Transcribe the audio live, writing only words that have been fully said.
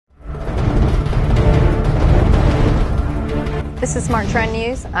This is Smart Trend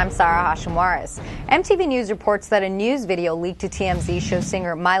News. I'm Sarah Hashimwaris. MTV News reports that a news video leaked to TMZ shows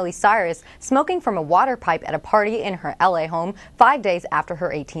singer Miley Cyrus smoking from a water pipe at a party in her LA home 5 days after her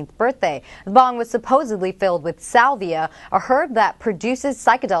 18th birthday. The bong was supposedly filled with Salvia, a herb that produces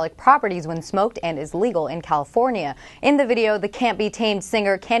psychedelic properties when smoked and is legal in California. In the video, the can't-be-tamed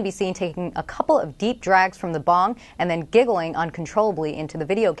singer can be seen taking a couple of deep drags from the bong and then giggling uncontrollably into the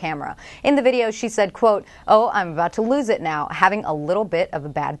video camera. In the video, she said, quote, "Oh, I'm about to lose it now, having a little bit of a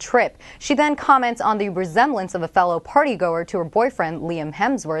bad trip." She then comments on the resemblance of a fellow partygoer to her boyfriend, Liam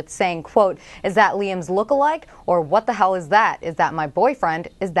Hemsworth, saying, quote, "Is that Liam's lookalike? Or what the hell is that? Is that my boyfriend?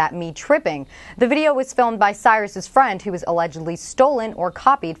 Is that me tripping?" The video was filmed by Cyrus's friend, who was allegedly stolen or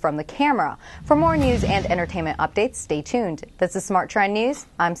copied from the camera. For more news and entertainment updates, stay tuned. This is Smart Trend News.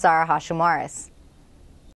 I'm Sarah Hashimwaris.